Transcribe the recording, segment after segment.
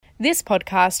This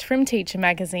podcast from Teacher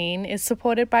Magazine is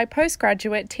supported by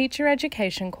postgraduate teacher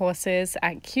education courses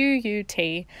at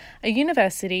QUT, a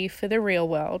university for the real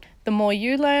world. The more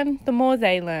you learn, the more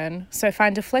they learn. So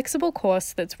find a flexible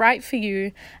course that's right for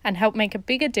you and help make a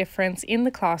bigger difference in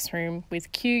the classroom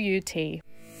with QUT.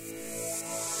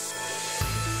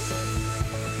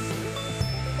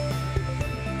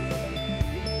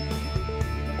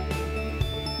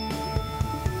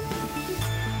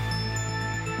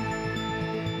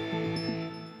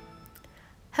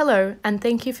 Hello, and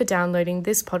thank you for downloading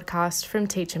this podcast from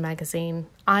Teacher Magazine.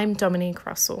 I'm Dominique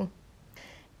Russell.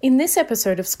 In this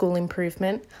episode of School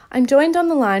Improvement, I'm joined on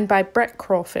the line by Brett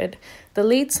Crawford, the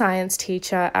lead science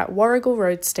teacher at Warrigal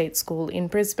Road State School in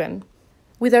Brisbane.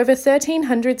 With over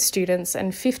 1,300 students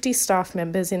and 50 staff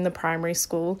members in the primary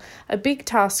school, a big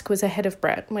task was ahead of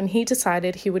Brett when he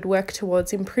decided he would work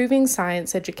towards improving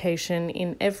science education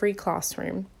in every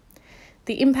classroom.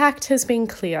 The impact has been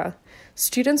clear.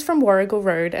 Students from Warrigal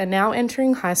Road are now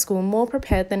entering high school more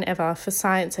prepared than ever for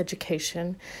science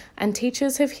education, and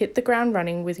teachers have hit the ground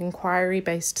running with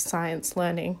inquiry-based science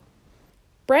learning.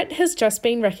 Brett has just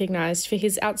been recognised for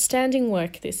his outstanding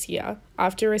work this year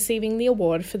after receiving the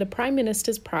award for the Prime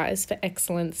Minister's Prize for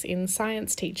Excellence in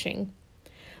Science Teaching.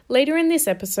 Later in this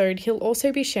episode, he'll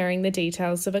also be sharing the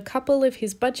details of a couple of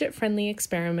his budget-friendly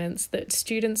experiments that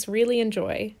students really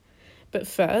enjoy. But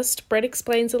first, Brett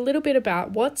explains a little bit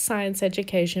about what science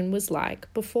education was like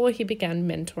before he began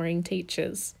mentoring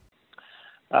teachers.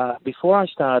 Before I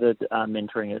started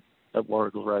mentoring at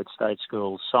Warrigal Road State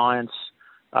School, science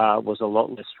was a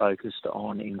lot less focused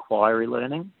on inquiry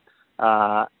learning,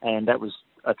 and that was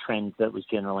a trend that was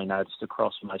generally noticed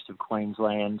across most of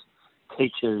Queensland.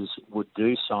 Teachers would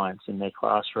do science in their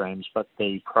classrooms, but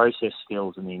the process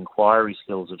skills and the inquiry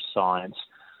skills of science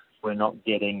were not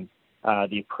getting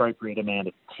the appropriate amount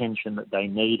of attention that they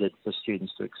needed for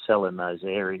students to excel in those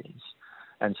areas.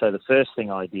 And so the first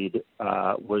thing I did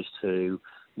was to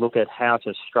look at how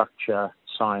to structure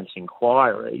science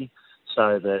inquiry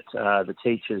so that the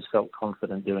teachers felt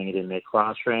confident doing it in their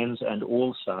classrooms, and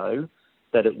also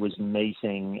that it was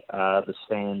meeting the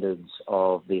standards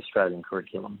of the Australian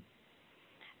curriculum.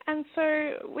 And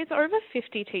so with over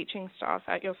 50 teaching staff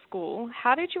at your school,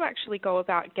 how did you actually go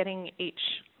about getting each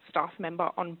staff member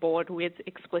on board with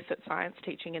explicit science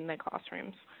teaching in their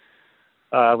classrooms?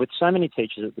 With so many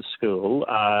teachers at the school,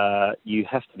 you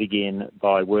have to begin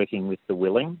by working with the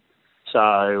willing.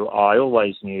 So I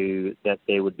always knew that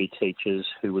there would be teachers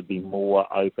who would be more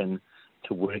open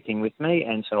to working with me,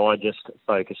 and so I just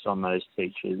focused on those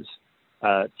teachers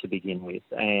to begin with.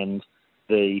 And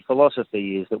the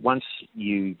philosophy is that once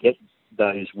you get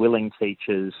those willing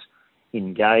teachers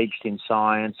engaged in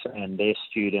science and their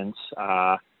students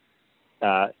are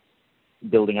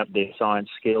building up their science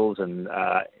skills and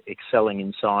excelling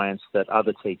in science, that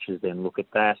other teachers then look at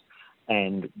that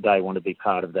and they want to be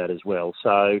part of that as well.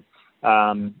 So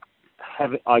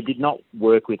I did not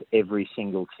work with every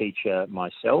single teacher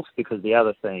myself, because the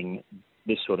other thing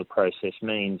this sort of process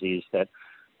means is that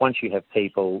once you have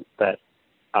people that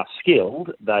are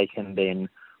skilled, they can then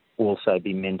also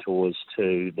be mentors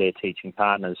to their teaching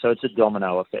partners. So it's a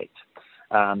domino effect.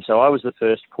 So I was the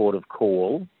first port of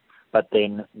call, but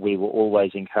then we were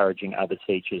always encouraging other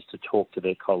teachers to talk to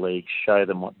their colleagues, show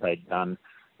them what they'd done.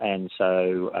 And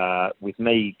so with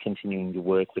me continuing to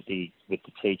work with the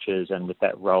teachers and with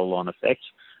that roll-on effect,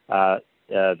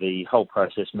 the whole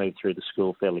process moved through the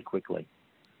school fairly quickly.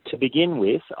 To begin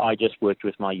with, I just worked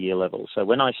with my year level. So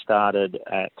when I started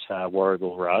at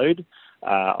Warrigal Road,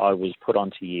 I was put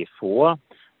onto year 4,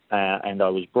 and I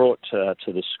was brought to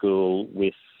the school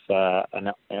with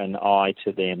an eye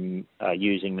to them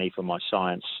using me for my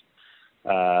science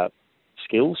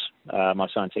skills, my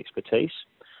science expertise.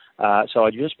 So I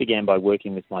just began by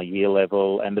working with my year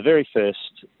level, and the very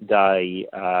first day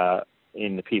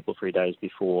in the pupil 3 days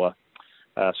before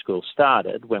school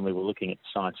started, when we were looking at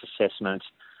science assessment,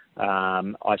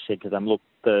 I said to them, look,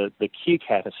 the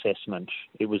QCAT assessment,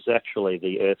 it was actually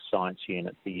the Earth Science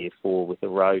unit for year 4 with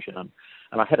erosion,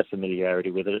 and I had a familiarity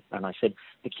with it, and I said,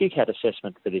 the QCAT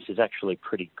assessment for this is actually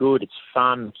pretty good. It's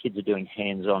fun. Kids are doing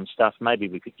hands-on stuff. Maybe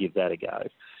we could give that a go.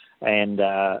 And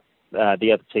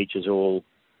the other teachers all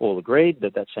agreed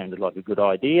that sounded like a good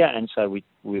idea, and so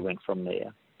we went from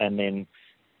there. And then,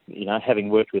 having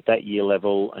worked with that year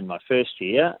level in my first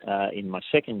year, in my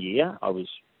second year, I was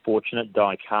fortunate.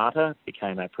 Di Carter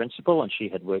became our principal, and she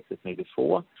had worked with me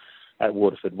before at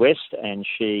Waterford West, and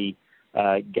she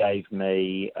gave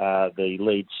me the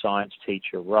lead science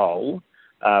teacher role,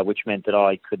 which meant that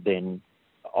I could then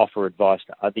offer advice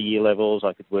to other year levels.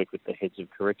 I could work with the heads of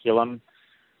curriculum.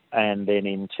 And then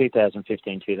in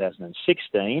 2015,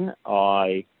 2016,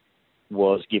 I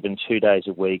was given 2 days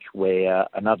a week where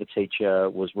another teacher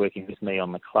was working with me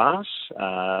on the class.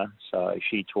 So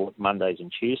she taught Mondays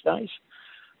and Tuesdays.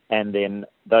 And then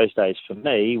those days for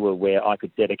me were where I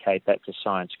could dedicate that to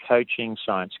science coaching,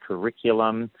 science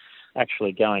curriculum,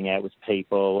 actually going out with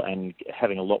people and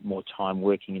having a lot more time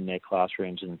working in their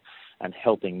classrooms and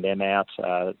helping them out.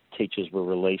 Teachers were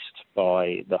released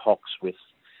by the Hawks with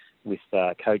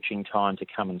coaching time to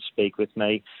come and speak with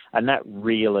me. And that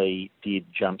really did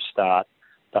jumpstart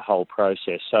the whole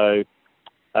process. So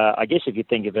I guess if you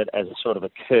think of it as a sort of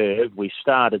a curve, we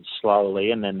started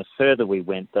slowly, and then the further we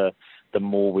went, the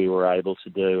more we were able to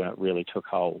do, and it really took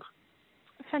hold.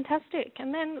 Fantastic.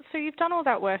 And then, so you've done all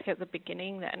that work at the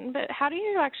beginning then, but how do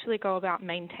you actually go about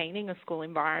maintaining a school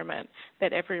environment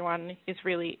that everyone is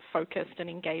really focused and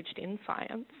engaged in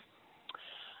science?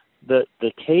 The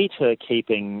key to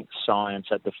keeping science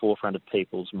at the forefront of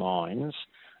people's minds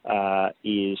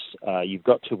is you've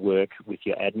got to work with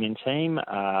your admin team.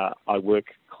 I work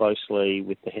closely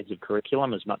with the heads of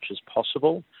curriculum as much as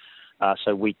possible.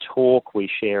 So we talk, we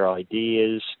share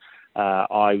ideas.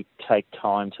 I take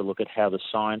time to look at how the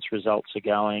science results are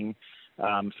going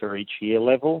for each year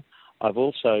level. I'm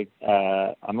also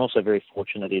very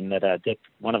fortunate in that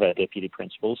one of our deputy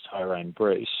principals, Tyrone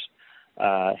Bruce,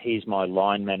 he's my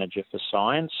line manager for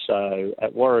science. So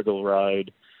at Warrigal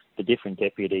Road, the different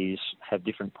deputies have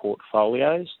different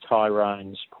portfolios.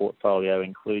 Tyrone's portfolio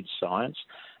includes science,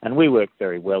 and we work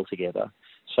very well together.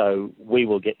 So we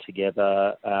will get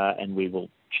together and we will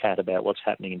chat about what's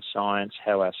happening in science,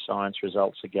 how our science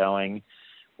results are going.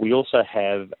 We also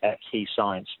have our key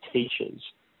science teachers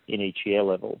in each year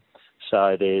level.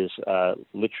 So there's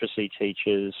literacy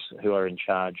teachers who are in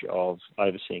charge of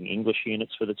overseeing English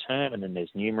units for the term, and then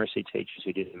there's numeracy teachers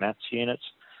who do the maths units.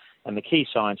 And the key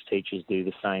science teachers do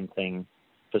the same thing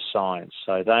for science.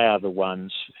 So they are the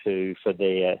ones who, for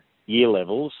their year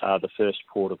levels, are the first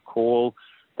port of call.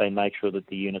 They make sure that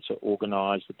the units are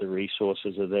organised, that the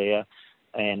resources are there.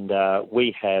 And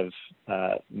we have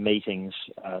meetings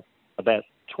about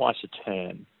twice a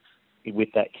term with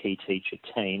that key teacher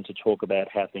team to talk about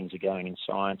how things are going in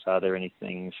science. Are there any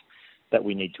things that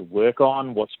we need to work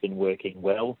on? What's been working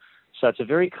well? So it's a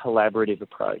very collaborative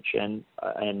approach. And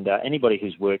anybody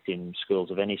who's worked in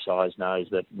schools of any size knows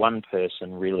that one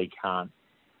person really can't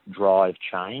drive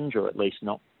change, or at least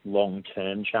not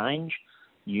long-term change.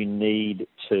 You need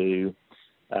to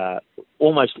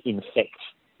almost infect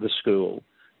the school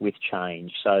with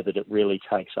change so that it really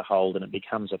takes a hold and it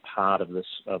becomes a part of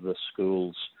the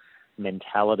school's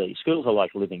mentality. Schools are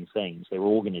like living things. They're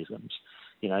organisms.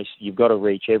 You know, you've got to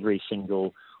reach every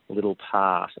single little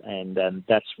part, and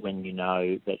that's when you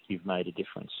know that you've made a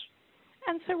difference.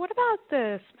 And so what about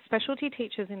the specialty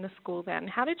teachers in the school then?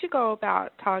 How did you go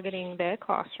about targeting their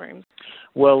classrooms?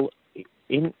 Well,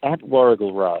 at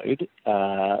Warrigal Road,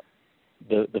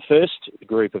 the first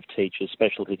group of teachers,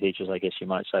 specialty teachers, I guess you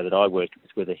might say, that I worked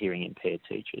with were the hearing impaired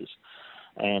teachers.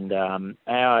 And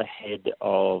our head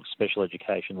of special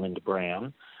education, Linda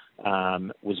Brown,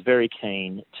 was very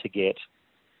keen to get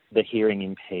the hearing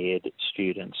impaired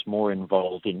students more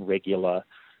involved in regular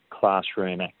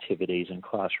classroom activities and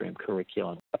classroom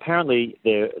curriculum. Apparently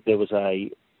there was a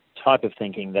type of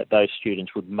thinking that those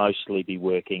students would mostly be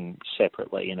working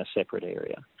separately in a separate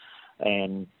area.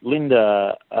 And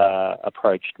Linda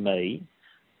approached me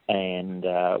and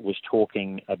was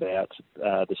talking about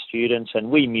the students,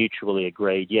 and we mutually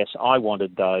agreed, yes, I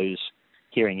wanted those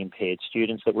hearing impaired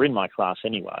students that were in my class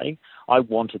anyway, I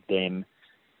wanted them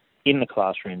in the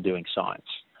classroom doing science.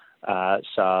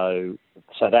 So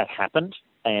that happened,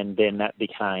 and then that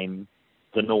became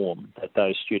the norm, that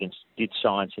those students did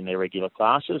science in their regular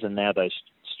classes, and now those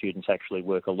students actually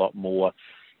work a lot more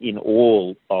in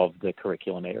all of the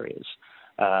curriculum areas.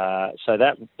 So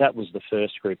that was the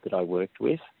first group that I worked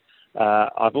with.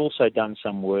 I've also done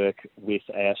some work with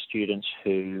our students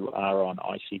who are on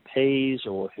ICPs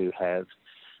or who have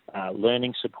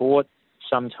learning support.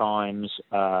 Sometimes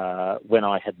when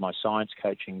I had my science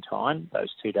coaching time,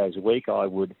 those 2 days a week, I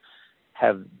would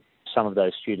have some of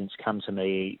those students come to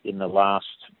me in the last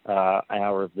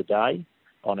hour of the day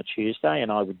on a Tuesday,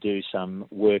 and I would do some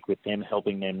work with them,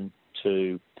 helping them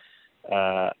to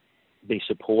be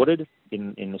supported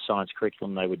in the science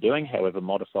curriculum they were doing, however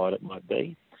modified it might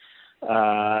be.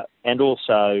 And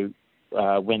also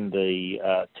when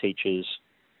the teachers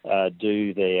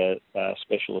do their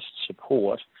specialist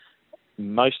support,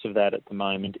 most of that at the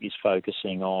moment is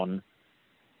focusing on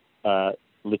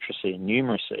literacy and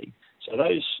numeracy. So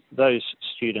those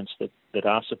students that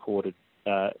are supported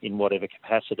in whatever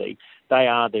capacity, they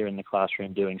are there in the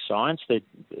classroom doing science.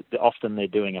 Often they're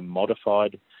doing a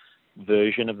modified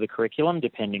version of the curriculum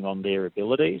depending on their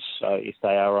abilities. So if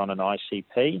they are on an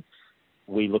ICP,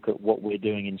 we look at what we're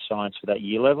doing in science for that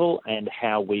year level and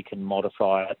how we can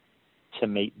modify it to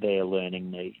meet their learning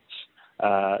needs.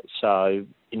 So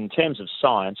in terms of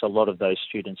science, a lot of those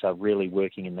students are really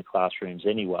working in the classrooms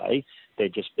anyway. They're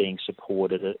just being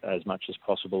supported as much as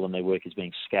possible, and their work is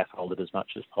being scaffolded as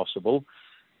much as possible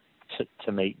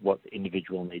to meet what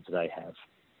individual needs they have.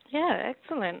 Yeah,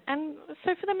 excellent. And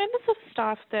so for the members of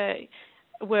staff that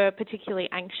were particularly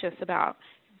anxious about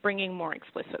bringing more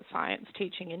explicit science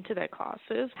teaching into their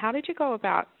classes, how did you go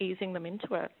about easing them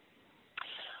into it?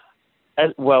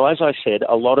 As I said,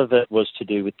 a lot of it was to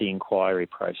do with the inquiry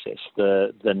process,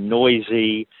 the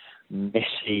noisy,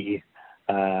 messy,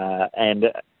 and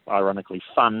ironically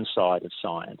fun side of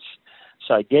science.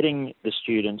 So getting the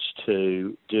students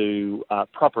to do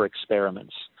proper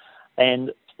experiments.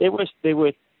 And there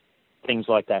were things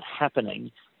like that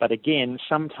happening, but again,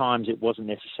 sometimes it wasn't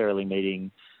necessarily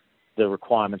meeting the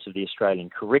requirements of the Australian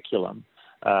curriculum,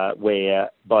 where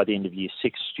by the end of year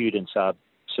 6, students are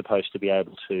supposed to be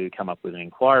able to come up with an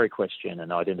inquiry question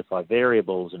and identify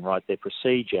variables and write their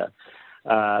procedure.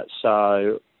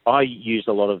 So I used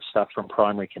a lot of stuff from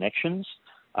Primary Connections,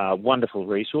 wonderful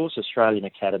resource. Australian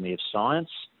Academy of Science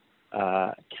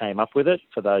came up with it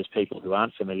for those people who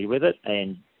aren't familiar with it.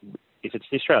 And if it's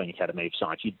the Australian Academy of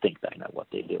Science, you'd think they know what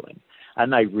they're doing.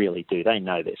 And they really do. They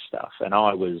know their stuff. And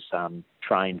I was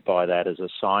trained by that as a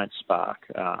science spark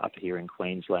up here in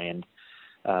Queensland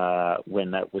when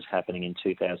that was happening in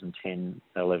 2010,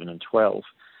 11 and 12.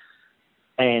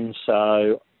 And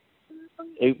so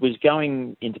it was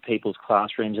going into people's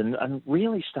classrooms and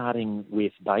really starting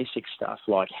with basic stuff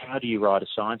like, how do you write a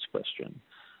science question?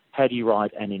 How do you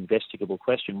write an investigable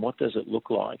question? What does it look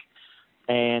like?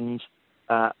 And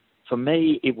for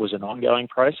me, it was an ongoing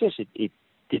process. It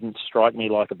didn't strike me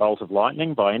like a bolt of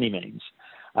lightning by any means.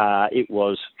 It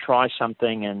was try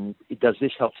something and does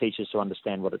this help teachers to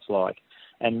understand what it's like?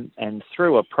 And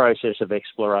through a process of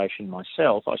exploration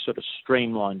myself, I sort of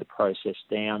streamlined the process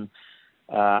down.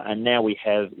 And now we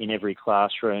have in every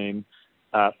classroom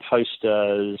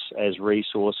posters as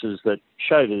resources that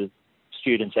show the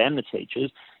students and the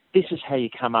teachers, this is how you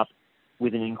come up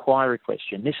with an inquiry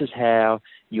question. This is how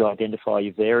you identify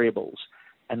your variables.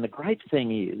 And the great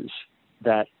thing is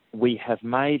that we have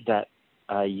made that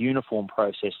a uniform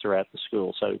process throughout the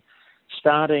school. So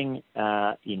starting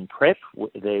in prep,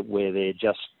 where they're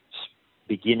just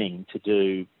beginning to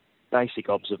do basic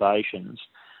observations,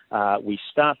 we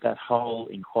start that whole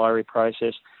inquiry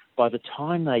process. By the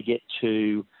time they get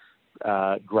to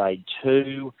grade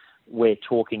 2, we're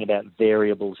talking about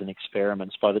variables and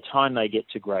experiments. By the time they get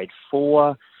to grade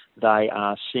 4, they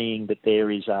are seeing that there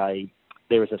is a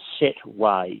set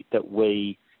way that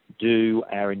we do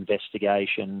our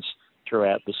investigations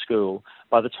throughout the school.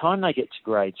 By the time they get to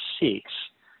grade 6,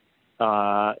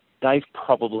 they've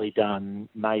probably done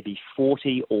maybe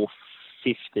 40 or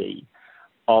 50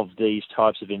 of these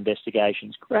types of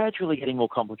investigations, gradually getting more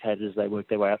complicated as they work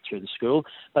their way up through the school,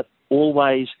 but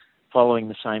always following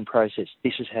the same process.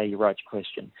 This is how you write your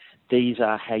question. These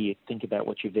are how you think about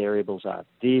what your variables are.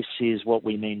 This is what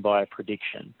we mean by a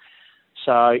prediction.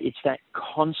 So it's that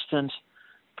constant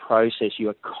process. You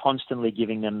are constantly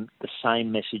giving them the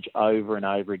same message over and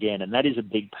over again. And that is a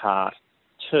big part,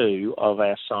 too, of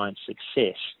our science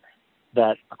success,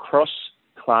 that across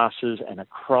classes and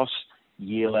across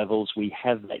year levels, we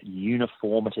have that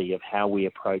uniformity of how we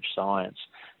approach science.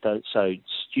 So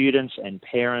students and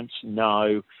parents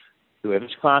know,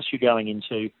 whoever's class you're going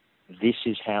into, this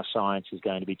is how science is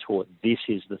going to be taught. This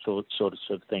is the sort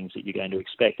of things that you're going to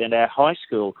expect. And our high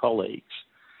school colleagues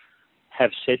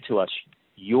have said to us,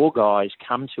 your guys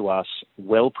come to us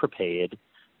well prepared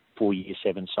for Year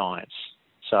 7 science.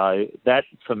 So that,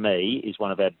 for me, is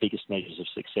one of our biggest measures of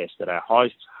success, that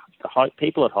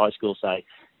people at high school say,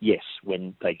 yes,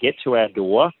 when they get to our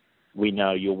door, we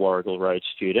know your Warrigal Road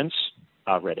students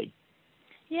are ready.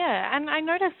 Yeah, and I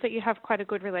noticed that you have quite a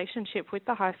good relationship with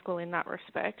the high school in that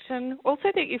respect, and also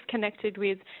that you've connected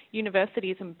with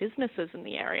universities and businesses in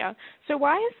the area. So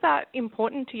why is that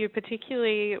important to you,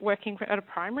 particularly working at a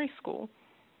primary school?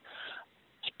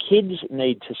 Kids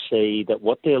need to see that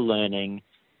what they're learning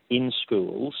in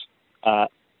schools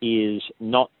is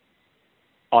not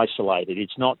isolated.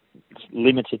 It's not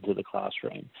limited to the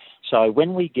classroom. So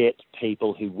when we get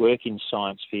people who work in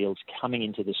science fields coming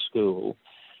into the school,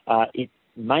 it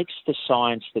makes the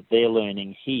science that they're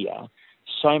learning here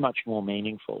so much more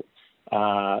meaningful.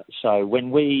 So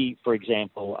when we, for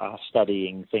example, are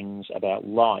studying things about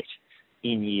light,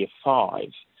 in Year 5,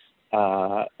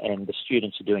 and the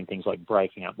students are doing things like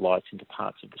breaking up lights into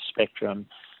parts of the spectrum,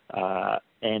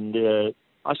 and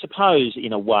I suppose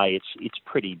in a way it's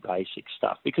pretty basic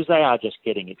stuff because they are just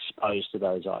getting exposed to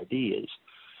those ideas.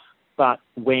 But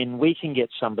when we can get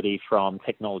somebody from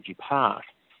Technology Park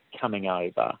coming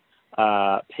over,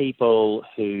 people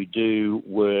who do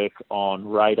work on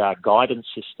radar guidance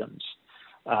systems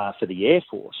for the Air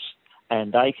Force,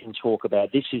 and they can talk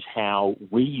about this is how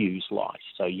we use light.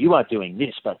 So you are doing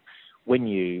this, but when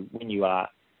you are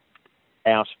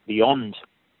out beyond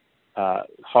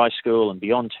high school and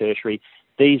beyond tertiary,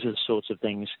 these are the sorts of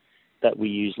things that we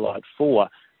use light for.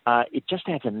 It just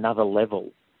adds another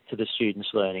level to the students'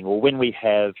 learning. Or when we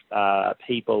have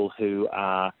people who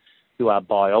are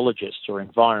biologists or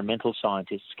environmental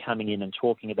scientists coming in and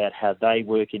talking about how they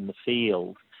work in the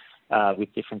field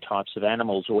with different types of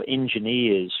animals, or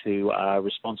engineers who are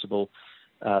responsible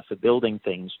for building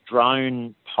things,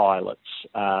 drone pilots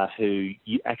who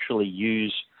actually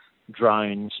use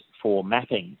drones for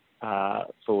mapping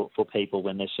for people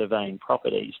when they're surveying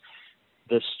properties.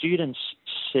 The students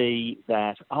see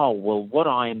that, oh, well, what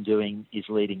I am doing is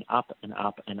leading up and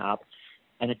up and up,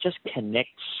 and it just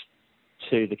connects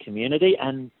to the community,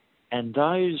 and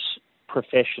those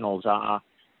professionals are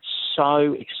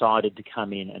so excited to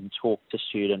come in and talk to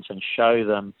students and show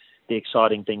them the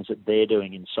exciting things that they're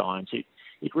doing in science.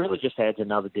 It really just adds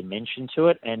another dimension to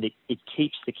it, and it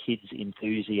keeps the kids'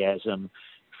 enthusiasm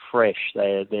fresh.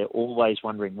 They're always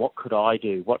wondering, what could I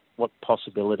do? What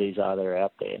possibilities are there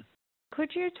out there?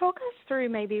 Could you talk us through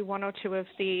maybe one or two of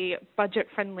the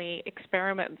budget-friendly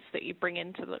experiments that you bring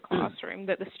into the classroom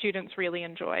that the students really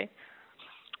enjoy?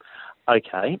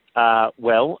 Okay. Dry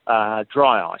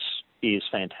ice is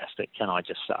fantastic, can I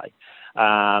just say.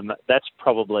 That's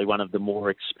probably one of the more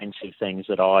expensive things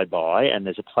that I buy, and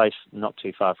there's a place not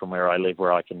too far from where I live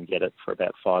where I can get it for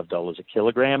about $5 a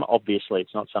kilogram. Obviously,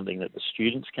 it's not something that the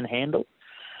students can handle,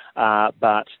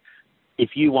 but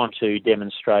if you want to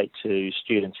demonstrate to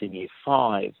students in Year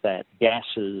 5 that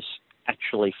gases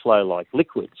actually flow like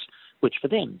liquids, which for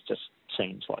them just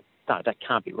seems like, no, that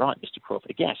can't be right, Mr. Crawford.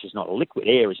 A gas is not a liquid.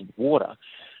 Air isn't water.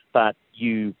 But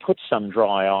you put some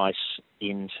dry ice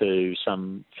into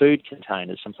some food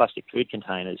containers, some plastic food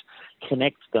containers,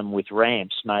 connect them with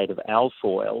ramps made of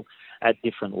alfoil at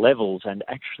different levels, and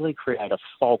actually create a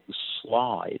fog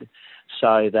slide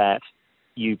so that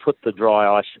you put the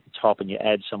dry ice at the top and you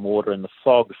add some water and the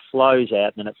fog flows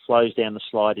out, and then it flows down the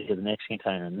slide into the next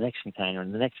container and the next container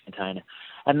and the next container.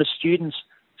 And the students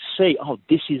see, oh,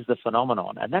 this is the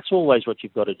phenomenon. And that's always what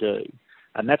you've got to do.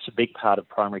 And that's a big part of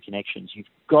Primary Connections. You've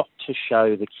got to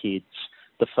show the kids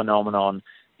the phenomenon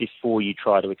before you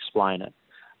try to explain it.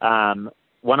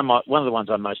 One of the ones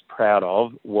I'm most proud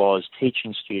of was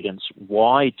teaching students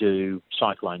why do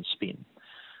cyclones spin.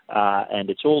 And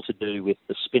it's all to do with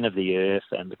the spin of the Earth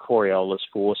and the Coriolis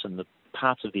force and the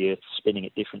parts of the Earth spinning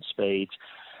at different speeds.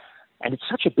 And it's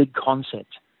such a big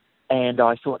concept. And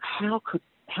I thought, how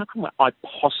can I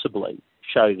possibly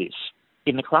show this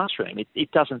in the classroom?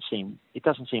 It doesn't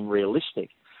seem realistic.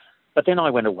 But then I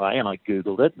went away and I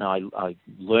Googled it, and I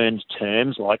learned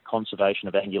terms like conservation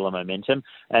of angular momentum.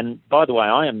 And by the way,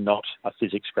 I am not a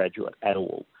physics graduate at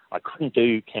all. I couldn't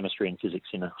do chemistry and physics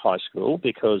in a high school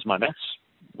because my maths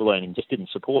learning just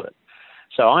didn't support it.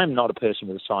 So I'm not a person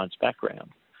with a science background.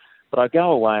 But I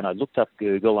go away and I looked up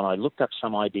Google and I looked up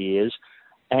some ideas,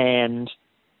 and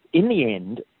in the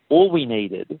end, all we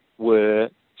needed were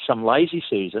some lazy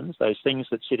Susans, those things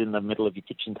that sit in the middle of your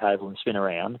kitchen table and spin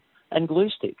around, and glue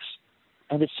sticks.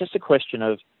 And it's just a question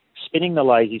of spinning the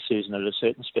lazy Susan at a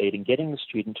certain speed and getting the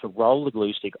student to roll the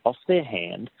glue stick off their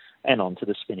hand and onto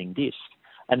the spinning disc.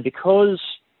 And because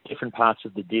different parts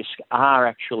of the disc are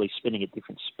actually spinning at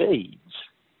different speeds,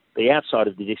 the outside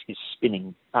of the disc is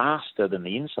spinning faster than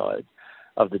the inside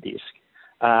of the disc.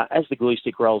 As the glue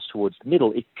stick rolls towards the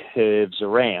middle, it curves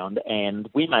around, and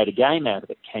we made a game out of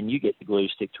it. Can you get the glue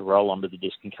stick to roll onto the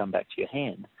disc and come back to your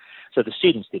hand? So the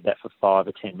students did that for 5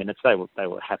 or 10 minutes. They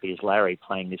were happy as Larry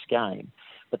playing this game.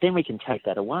 But then we can take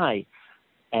that away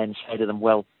and say to them,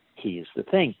 well, here's the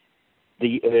thing.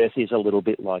 The Earth is a little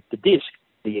bit like the disc.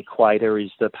 The equator is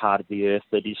the part of the Earth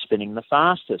that is spinning the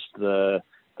fastest. The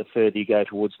further you go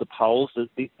towards the poles,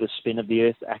 the spin of the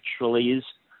Earth actually is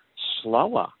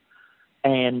slower.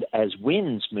 And as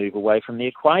winds move away from the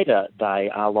equator,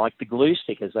 they are like the glue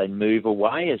stick. As they move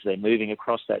away, as they're moving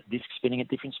across that disc spinning at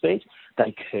different speeds,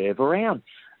 they curve around.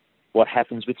 What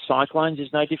happens with cyclones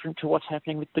is no different to what's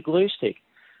happening with the glue stick.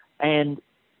 And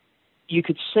you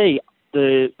could see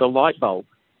the light bulb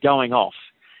going off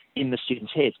in the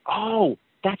students' heads. Oh,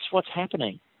 that's what's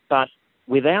happening. But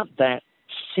without that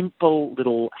simple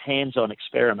little hands-on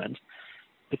experiment,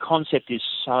 the concept is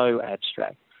so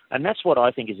abstract. And that's what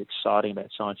I think is exciting about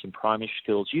science in primary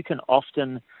schools. You can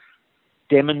often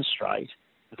demonstrate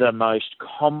the most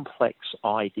complex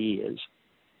ideas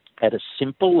at a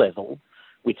simple level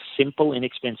with simple,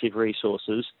 inexpensive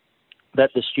resources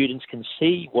that the students can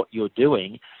see what you're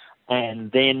doing,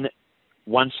 and then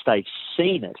once they've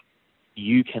seen it,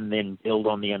 you can then build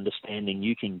on the understanding.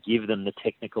 You can give them the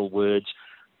technical words,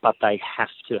 but they have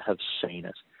to have seen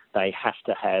it. They have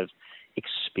to have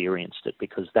experienced it,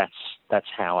 because that's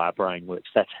how our brain works.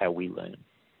 That's how we learn.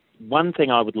 One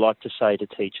thing I would like to say to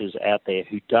teachers out there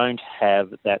who don't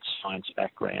have that science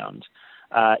background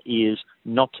is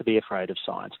not to be afraid of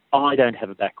science. I don't have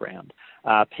a background.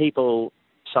 People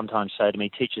sometimes say to me,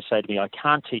 teachers say to me, I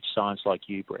can't teach science like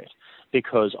you, Brett,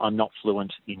 because I'm not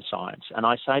fluent in science. And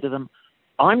I say to them,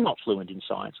 I'm not fluent in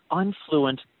science. I'm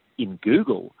fluent in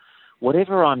Google.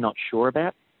 Whatever I'm not sure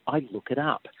about, I look it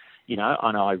up,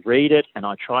 and I read it and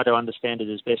I try to understand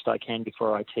it as best I can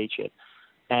before I teach it.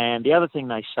 And the other thing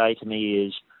they say to me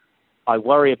is, I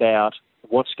worry about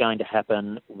what's going to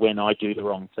happen when I do the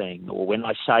wrong thing or when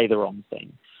I say the wrong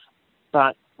thing.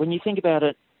 But when you think about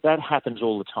it, that happens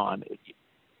all the time.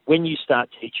 When you start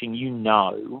teaching, you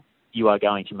know you are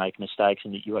going to make mistakes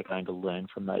and that you are going to learn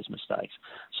from those mistakes.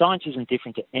 Science isn't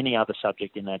different to any other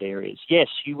subject in that area. Yes,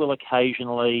 you will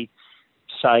occasionally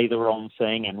say the wrong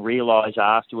thing and realise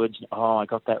afterwards, oh, I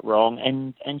got that wrong,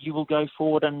 and you will go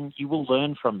forward and you will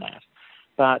learn from that.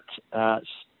 But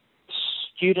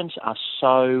students are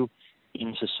so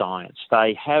into science.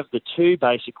 They have the two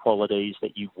basic qualities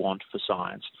that you want for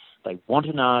science. They want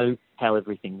to know how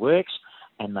everything works,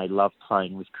 and they love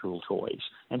playing with cool toys.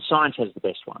 And science has the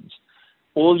best ones.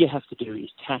 All you have to do is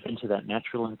tap into that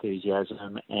natural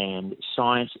enthusiasm, and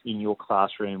science in your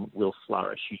classroom will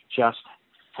flourish. You just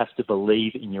have to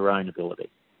believe in your own ability.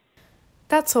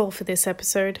 That's all for this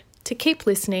episode. To keep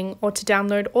listening or to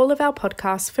download all of our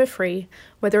podcasts for free,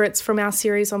 whether it's from our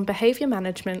series on behaviour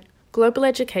management, global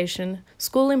education,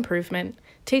 school improvement,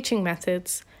 teaching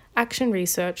methods, action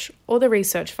research, or the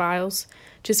research files,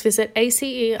 just visit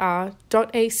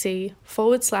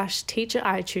acer.ac/teacher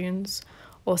iTunes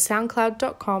or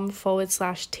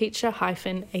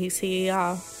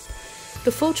soundcloud.com/teacher-acer.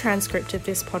 The full transcript of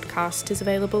this podcast is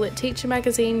available at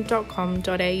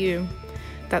teachermagazine.com.au.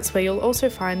 That's where you'll also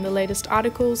find the latest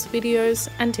articles, videos,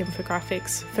 and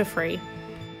infographics for free.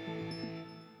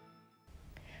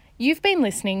 You've been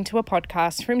listening to a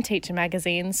podcast from Teacher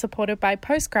Magazine, supported by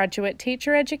postgraduate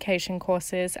teacher education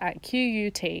courses at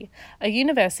QUT, a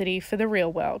university for the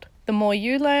real world. The more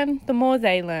you learn, the more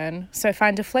they learn. So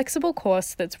find a flexible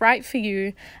course that's right for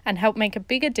you and help make a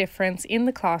bigger difference in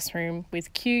the classroom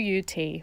with QUT.